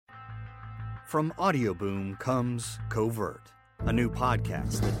From Audioboom comes Covert, a new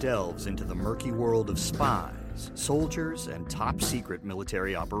podcast that delves into the murky world of spies, soldiers, and top-secret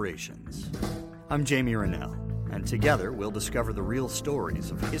military operations. I'm Jamie Rennell, and together we'll discover the real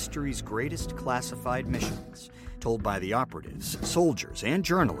stories of history's greatest classified missions, told by the operatives, soldiers, and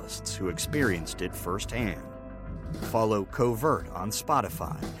journalists who experienced it firsthand. Follow Covert on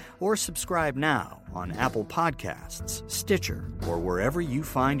Spotify, or subscribe now on Apple Podcasts, Stitcher, or wherever you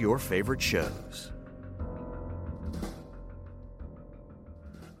find your favorite shows.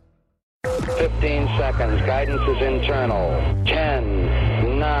 15 seconds. Guidance is internal.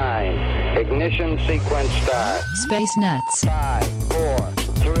 10, 9. Ignition sequence start. Space Nuts. 5, 4,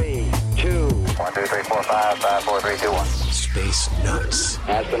 3, 2. 1, 2, 3, 4, 5, 5, 4, 3, 2, 1. Space Nuts.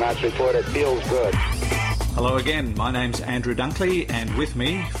 Astronauts report it feels good. Hello again, my name's Andrew Dunkley, and with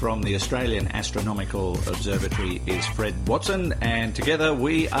me from the Australian Astronomical Observatory is Fred Watson, and together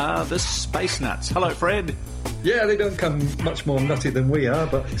we are the Space Nuts. Hello, Fred. Yeah, they don't come much more nutty than we are,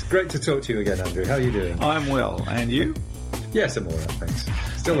 but it's great to talk to you again, Andrew. How are you doing? I'm well, and you? Yes, I'm all right, thanks.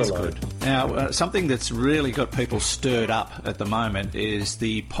 Still That's alive. Good. Now, something that's really got people stirred up at the moment is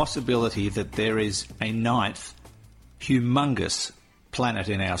the possibility that there is a ninth humongous planet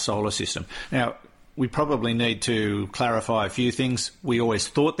in our solar system. Now, we probably need to clarify a few things. We always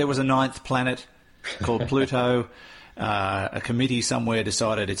thought there was a ninth planet called Pluto. A committee somewhere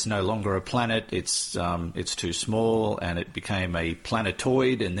decided it's no longer a planet. It's too small, and it became a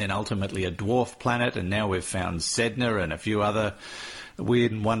planetoid, and then ultimately a dwarf planet. And now we've found Sedna and a few other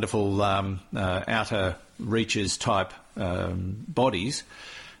weird and wonderful outer reaches type bodies.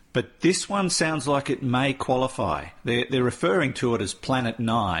 But this one sounds like it may qualify. They're referring to it as Planet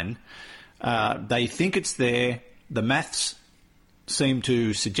 9. They think it's there. The maths seem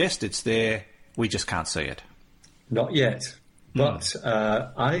to suggest it's there. We just can't see it. Not yet, but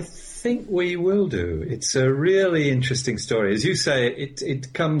I think we will do. It's a really interesting story. As you say,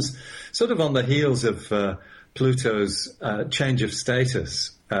 it comes sort of on the heels of Pluto's change of status.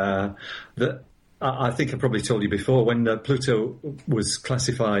 That I think I probably told you before, when Pluto was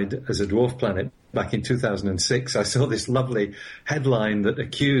classified as a dwarf planet back in 2006, I saw this lovely headline that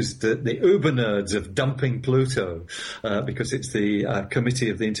accused the uber nerds of dumping Pluto because it's the committee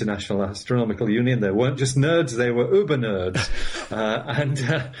of the International Astronomical Union. They weren't just nerds, they were uber nerds.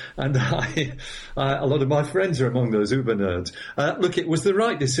 And a lot of my friends are among those uber nerds. Look, it was the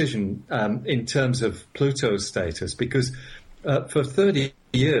right decision in terms of Pluto's status, because for 30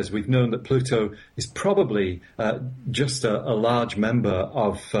 years we've known that Pluto is probably just a large member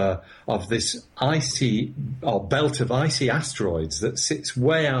of this icy or belt of icy asteroids that sits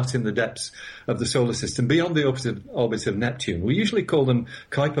way out in the depths of the solar system beyond the orbit of Neptune. We usually call them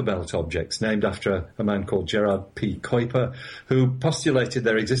Kuiper belt objects, named after a man called Gerard P. Kuiper, who postulated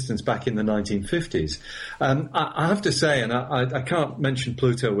their existence back in the 1950s. I have to say, and I can't mention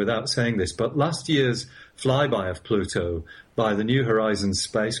Pluto without saying this, but last year's flyby of Pluto by the New Horizons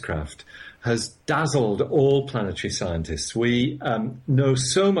spacecraft has dazzled all planetary scientists. We know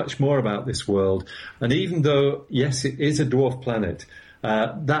so much more about this world, and even though, yes, it is a dwarf planet,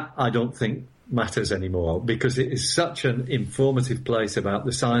 that I don't think matters anymore, because it is such an informative place about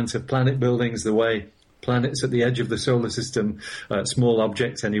the science of planet buildings, the way planets at the edge of the solar system, small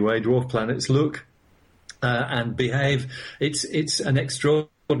objects anyway, dwarf planets, look and behave. It's an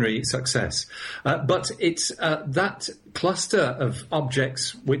extraordinary success. But it's that cluster of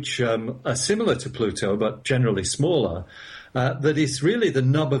objects which are similar to Pluto but generally smaller that is really the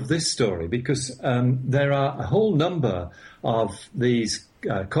nub of this story, because there are a whole number of these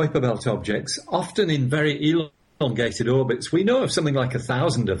Kuiper belt objects, often in very elongated orbits. We know of something like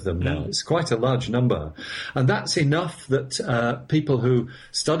 1,000 of them now. It's quite a large number. And that's enough that people who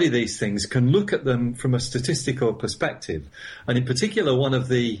study these things can look at them from a statistical perspective. And in particular, one of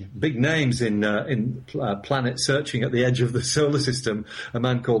the big names in planet searching at the edge of the solar system, a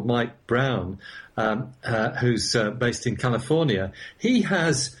man called Mike Brown, who's based in California, he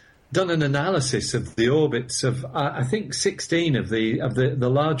has done an analysis of the orbits of, I think, 16 of the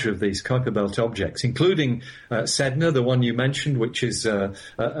larger of these Kuiper belt objects, including Sedna, the one you mentioned, which is an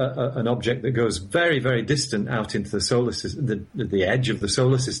object that goes very, very distant out into the solar system, the edge of the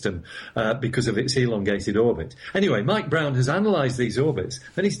solar system, because of its elongated orbit. Anyway, Mike Brown has analysed these orbits,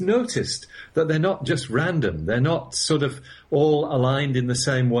 and he's noticed that they're not just random. They're not sort of all aligned in the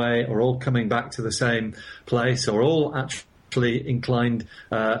same way, or all coming back to the same place, or all actually inclined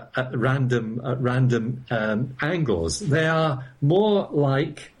at random angles. They are more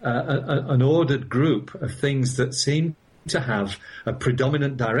like an ordered group of things that seem to have a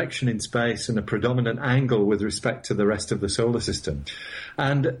predominant direction in space and a predominant angle with respect to the rest of the solar system.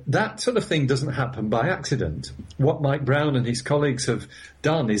 And that sort of thing doesn't happen by accident. What Mike Brown and his colleagues have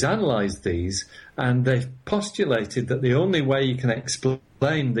done is analysed these, and they've postulated that the only way you can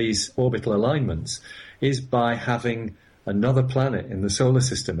explain these orbital alignments is by having another planet in the solar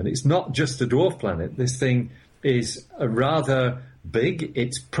system. And it's not just a dwarf planet. This thing is a rather big.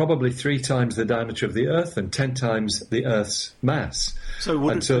 It's probably 3 times the diameter of the Earth and 10 times the Earth's mass. So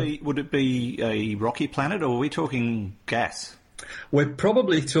would it be a rocky planet, or are we talking gas? We're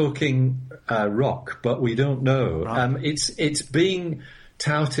probably talking rock, but we don't know. Right. It's being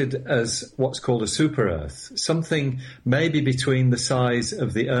touted as what's called a super-Earth, something maybe between the size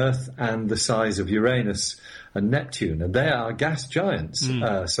of the Earth and the size of Uranus and Neptune, and they are gas giants.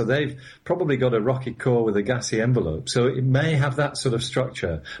 So they've probably got a rocky core with a gassy envelope. So it may have that sort of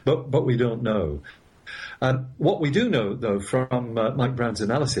structure, but we don't know. What we do know, though, from Mike Brown's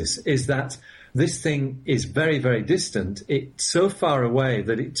analysis, is that this thing is very, very distant. It's so far away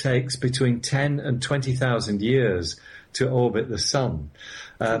that it takes between 10 and 20,000 years to orbit the Sun.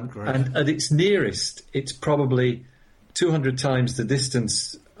 And at its nearest, it's probably 200 times the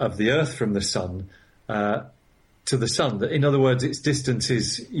distance of the Earth from the Sun to the Sun. In other words, its distance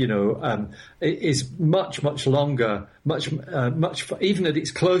is, is much, much longer, even at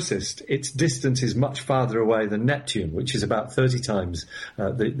its closest, its distance is much farther away than Neptune, which is about 30 times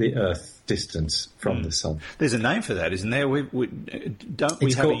the Earth distance from the Sun. There's a name for that, isn't there? Don't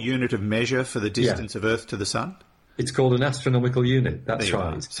we have a unit of measure for the distance of Earth to the Sun? It's called an astronomical unit. That's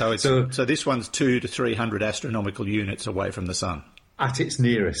right. So this one's 200 to 300 astronomical units away from the Sun. At its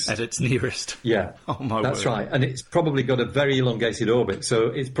nearest. At its nearest. Yeah. Oh, my That's word. right. And it's probably got a very elongated orbit, so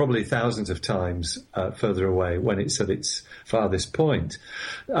it's probably thousands of times further away when it's at its farthest point.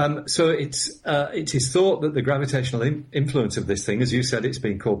 So it is thought that the gravitational influence of this thing, as you said, it's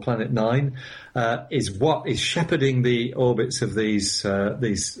been called Planet 9, is what is shepherding the orbits of these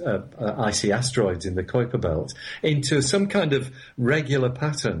icy asteroids in the Kuiper Belt into some kind of regular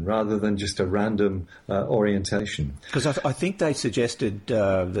pattern rather than just a random orientation. Because I think they suggested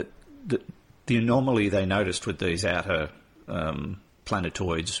that the anomaly they noticed with these outer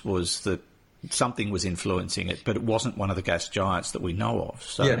planetoids was that something was influencing it, but it wasn't one of the gas giants that we know of.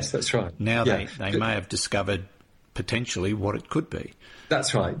 So yes, that's right. Now they may have discovered potentially what it could be.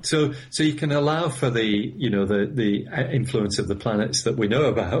 That's right. So you can allow for the influence of the planets that we know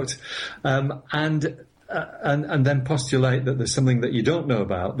about, and then postulate that there's something that you don't know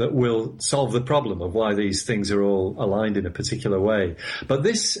about that will solve the problem of why these things are all aligned in a particular way. But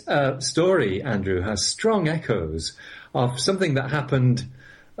this story, Andrew, has strong echoes of something that happened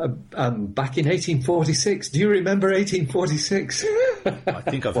back in 1846. Do you remember 1846? I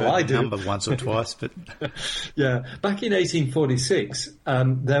think I've heard the number once or twice, but yeah, back in 1846,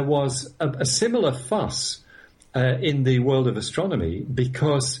 there was a similar fuss in the world of astronomy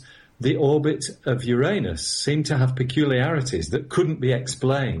because the orbit of Uranus seemed to have peculiarities that couldn't be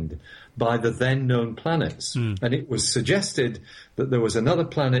explained by the then known planets. And it was suggested that there was another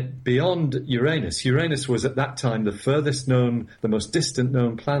planet beyond Uranus. Uranus was at that time the furthest known, the most distant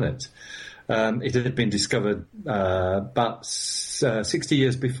known planet. It had been discovered about 60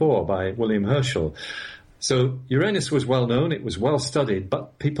 years before by William Herschel. So Uranus was well known, it was well studied,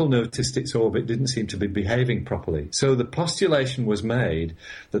 but people noticed its orbit didn't seem to be behaving properly. So the postulation was made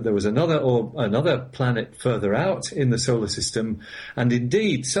that there was another planet further out in the solar system, and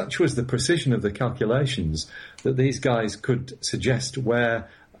indeed such was the precision of the calculations that these guys could suggest where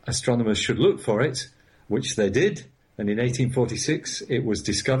astronomers should look for it, which they did. And in 1846, it was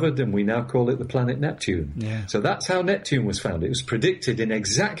discovered, and we now call it the planet Neptune. Yeah. So that's how Neptune was found. It was predicted in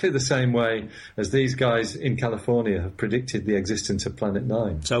exactly the same way as these guys in California have predicted the existence of Planet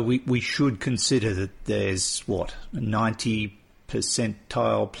 9. So we should consider that there's, 90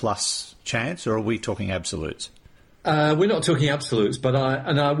 percentile plus chance, or are we talking absolutes? We're not talking absolutes, but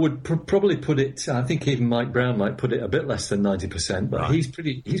I would probably put it. I think even Mike Brown might put it a bit less than 90%. But right.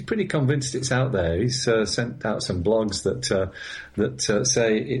 he's pretty convinced it's out there. He's sent out some blogs that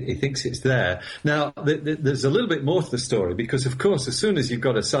say he thinks it's there. Now there's a little bit more to the story because, of course, as soon as you've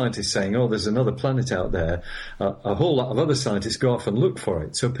got a scientist saying, "Oh, there's another planet out there," a whole lot of other scientists go off and look for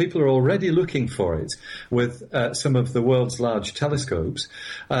it. So people are already looking for it with some of the world's large telescopes.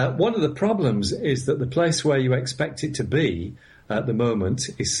 One of the problems is that the place where you expect it to be at the moment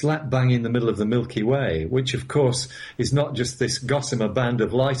is slap bang in the middle of the Milky Way, which of course is not just this gossamer band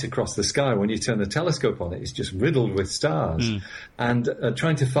of light across the sky. When you turn the telescope on it, it's just riddled with stars. And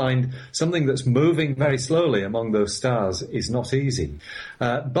trying to find something that's moving very slowly among those stars is not easy.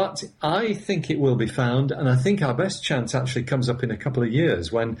 But I think it will be found, and I think our best chance actually comes up in a couple of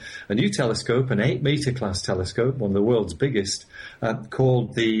years when a new telescope, an 8-meter class telescope, one of the world's biggest,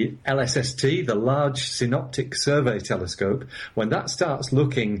 called the LSST, the Large Synoptic Survey Telescope, when that starts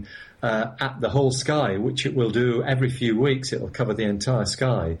looking at the whole sky, which it will do every few weeks, it will cover the entire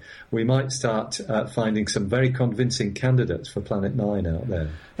sky, we might start finding some very convincing candidates for Planet 9 out there.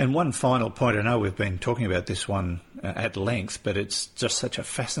 And one final point, I know we've been talking about this one at length, but it's just such a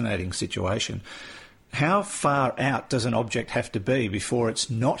fascinating situation. How far out does an object have to be before it's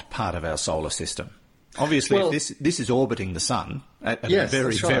not part of our solar system? Obviously, well, if this is orbiting the sun at a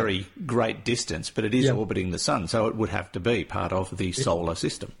very, very great distance, but it is orbiting the sun, so it would have to be part of the solar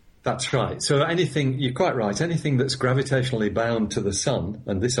system. That's right. So anything, you're quite right, anything that's gravitationally bound to the sun,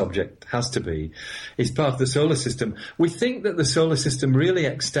 and this object has to be, is part of the solar system. We think that the solar system really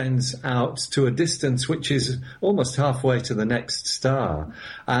extends out to a distance which is almost halfway to the next star.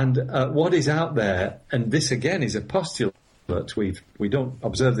 And what is out there, and this again is a postulate, we don't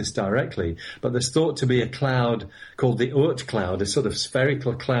observe this directly, but there's thought to be a cloud called the Oort cloud, a sort of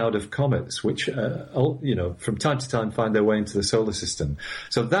spherical cloud of comets, which, from time to time find their way into the solar system.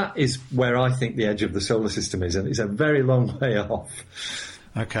 So that is where I think the edge of the solar system is, and it's a very long way off.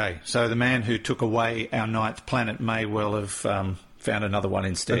 Okay, so the man who took away our 9th planet may well have found another one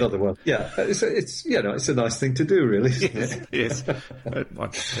instead. Another one, yeah. It's a nice thing to do, really. Yes. I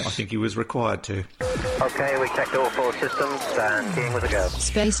think he was required to. Okay, we checked all 4 systems and keying with a go.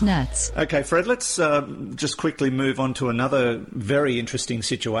 Space Nuts. Okay, Fred, let's just quickly move on to another very interesting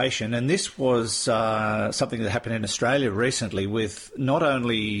situation, and this was something that happened in Australia recently with not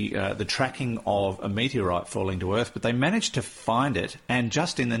only the tracking of a meteorite falling to Earth, but they managed to find it, and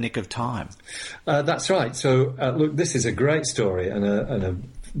just in the nick of time. That's right. So, look, this is a great story and a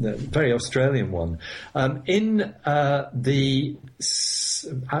very Australian one. In the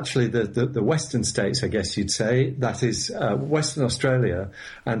western states, I guess you'd say, that is Western Australia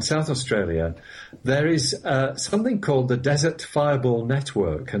and South Australia, there is something called the Desert Fireball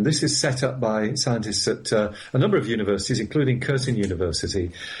Network, and this is set up by scientists at a number of universities, including Curtin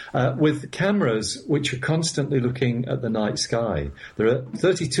University, with cameras which are constantly looking at the night sky. There are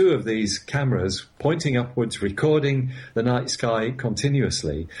 32 of these cameras pointing upwards, recording the night sky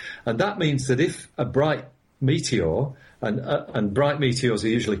continuously, and that means that if a bright meteor, and bright meteors are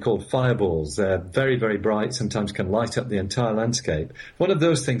usually called fireballs. They're very, very bright, sometimes can light up the entire landscape. One of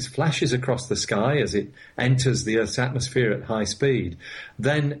those things flashes across the sky as it enters the Earth's atmosphere at high speed.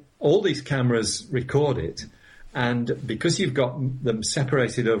 Then all these cameras record it, and because you've got them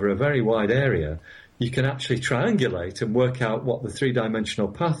separated over a very wide area, you can actually triangulate and work out what the 3-dimensional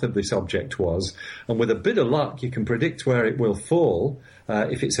path of this object was. And with a bit of luck, you can predict where it will fall.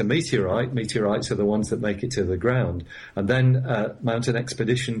 If it's a meteorite, meteorites are the ones that make it to the ground, and then mount an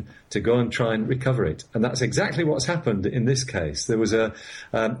expedition to go and try and recover it. And that's exactly what's happened in this case. There was a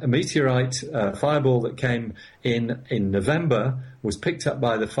meteorite fireball that came in November, was picked up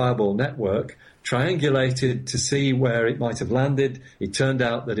by the Fireball Network, triangulated to see where it might have landed. It turned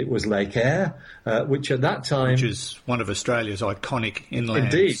out that it was Lake Eyre, which at that time... Which is one of Australia's iconic inland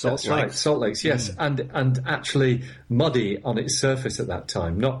Indeed, salt that's lakes. Right, salt lakes, yes, and actually muddy on its surface at that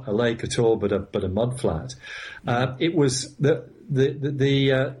time, not a lake at all, but a mud flat. It was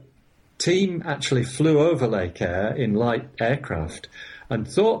the team actually flew over Lake Eyre in light aircraft and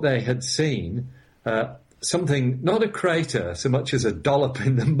thought they had seen something, not a crater so much as a dollop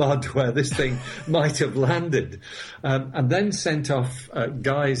in the mud where this thing might have landed, and then sent off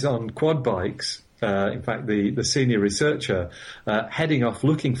guys on quad bikes, in fact the senior researcher, heading off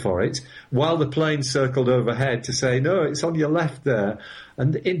looking for it, while the plane circled overhead to say, no, it's on your left there.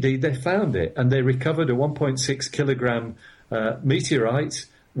 And indeed they found it, and they recovered a 1.6 kilogram meteorite,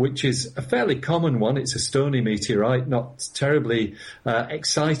 which is a fairly common one. It's a stony meteorite, not terribly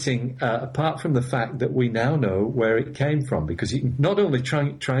exciting, apart from the fact that we now know where it came from, because you can not only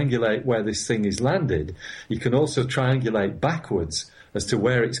triangulate where this thing is landed, you can also triangulate backwards as to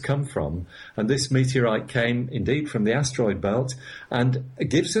where it's come from. And this meteorite came indeed from the asteroid belt, and it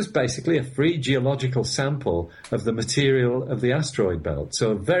gives us basically a free geological sample of the material of the asteroid belt.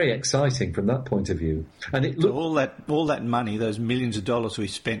 So very exciting from that point of view. And it so all that money, those millions of dollars we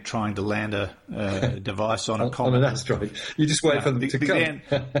spent trying to land a device on a comet, on an asteroid, you just wait for them to come.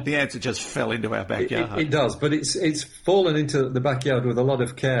 The answer just fell into our backyard. It does, but it's fallen into the backyard with a lot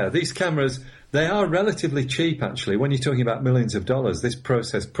of care. These cameras they are relatively cheap, actually. When you're talking about millions of dollars, this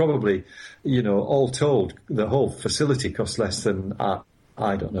process probably, all told, the whole facility costs less than,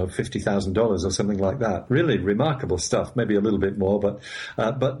 I don't know, $50,000 or something like that. Really remarkable stuff, maybe a little bit more, but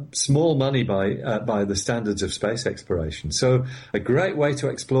small money by the standards of space exploration. So a great way to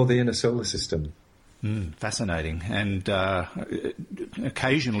explore the inner solar system. Fascinating. And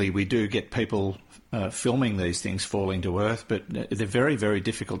occasionally we do get people filming these things falling to Earth, but they're very, very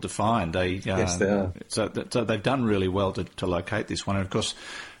difficult to find. Yes, they are. So they've done really well to locate this one. And, of course,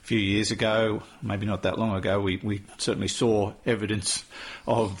 a few years ago, maybe not that long ago, we certainly saw evidence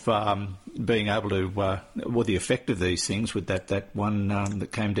of being able to, the effect of these things with that one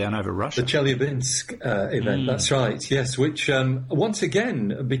that came down over Russia. The Chelyabinsk event, that's right, yes, which, once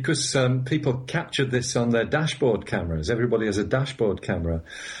again, because people captured this on their dashboard cameras, everybody has a dashboard camera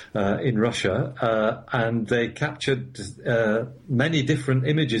in Russia, and they captured many different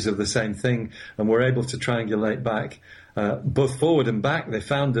images of the same thing and were able to triangulate back both forward and back. They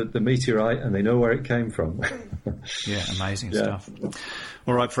found the meteorite and they know where it came from. Yeah, amazing stuff.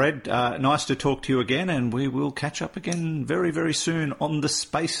 All right, Fred, nice to talk to you again, and we will catch up again very, very soon on the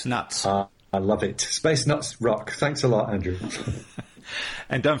Space Nuts. I love it. Space Nuts rock. Thanks a lot, Andrew.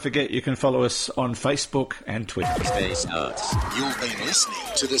 And don't forget, you can follow us on Facebook and Twitter. Space Nuts. You've been listening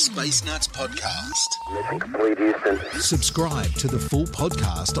to the Space Nuts podcast. Mission complete, Houston. Subscribe to the full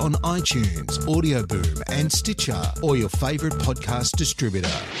podcast on iTunes, Audio Boom, and Stitcher, or your favourite podcast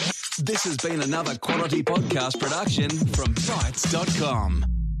distributor. This has been another quality podcast production from Bytes.com.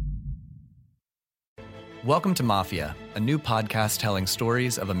 Welcome to Mafia, a new podcast telling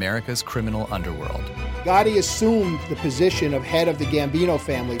stories of America's criminal underworld. Gotti assumed the position of head of the Gambino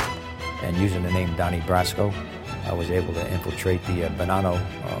family. And using the name Donnie Brasco, I was able to infiltrate the Bonanno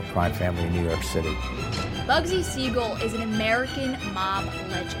crime family in New York City. Bugsy Siegel is an American mob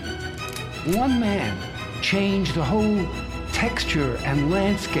legend. One man changed the whole texture and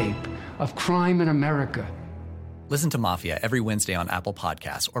landscape of crime in America. Listen to Mafia every Wednesday on Apple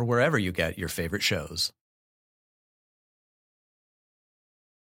Podcasts or wherever you get your favorite shows.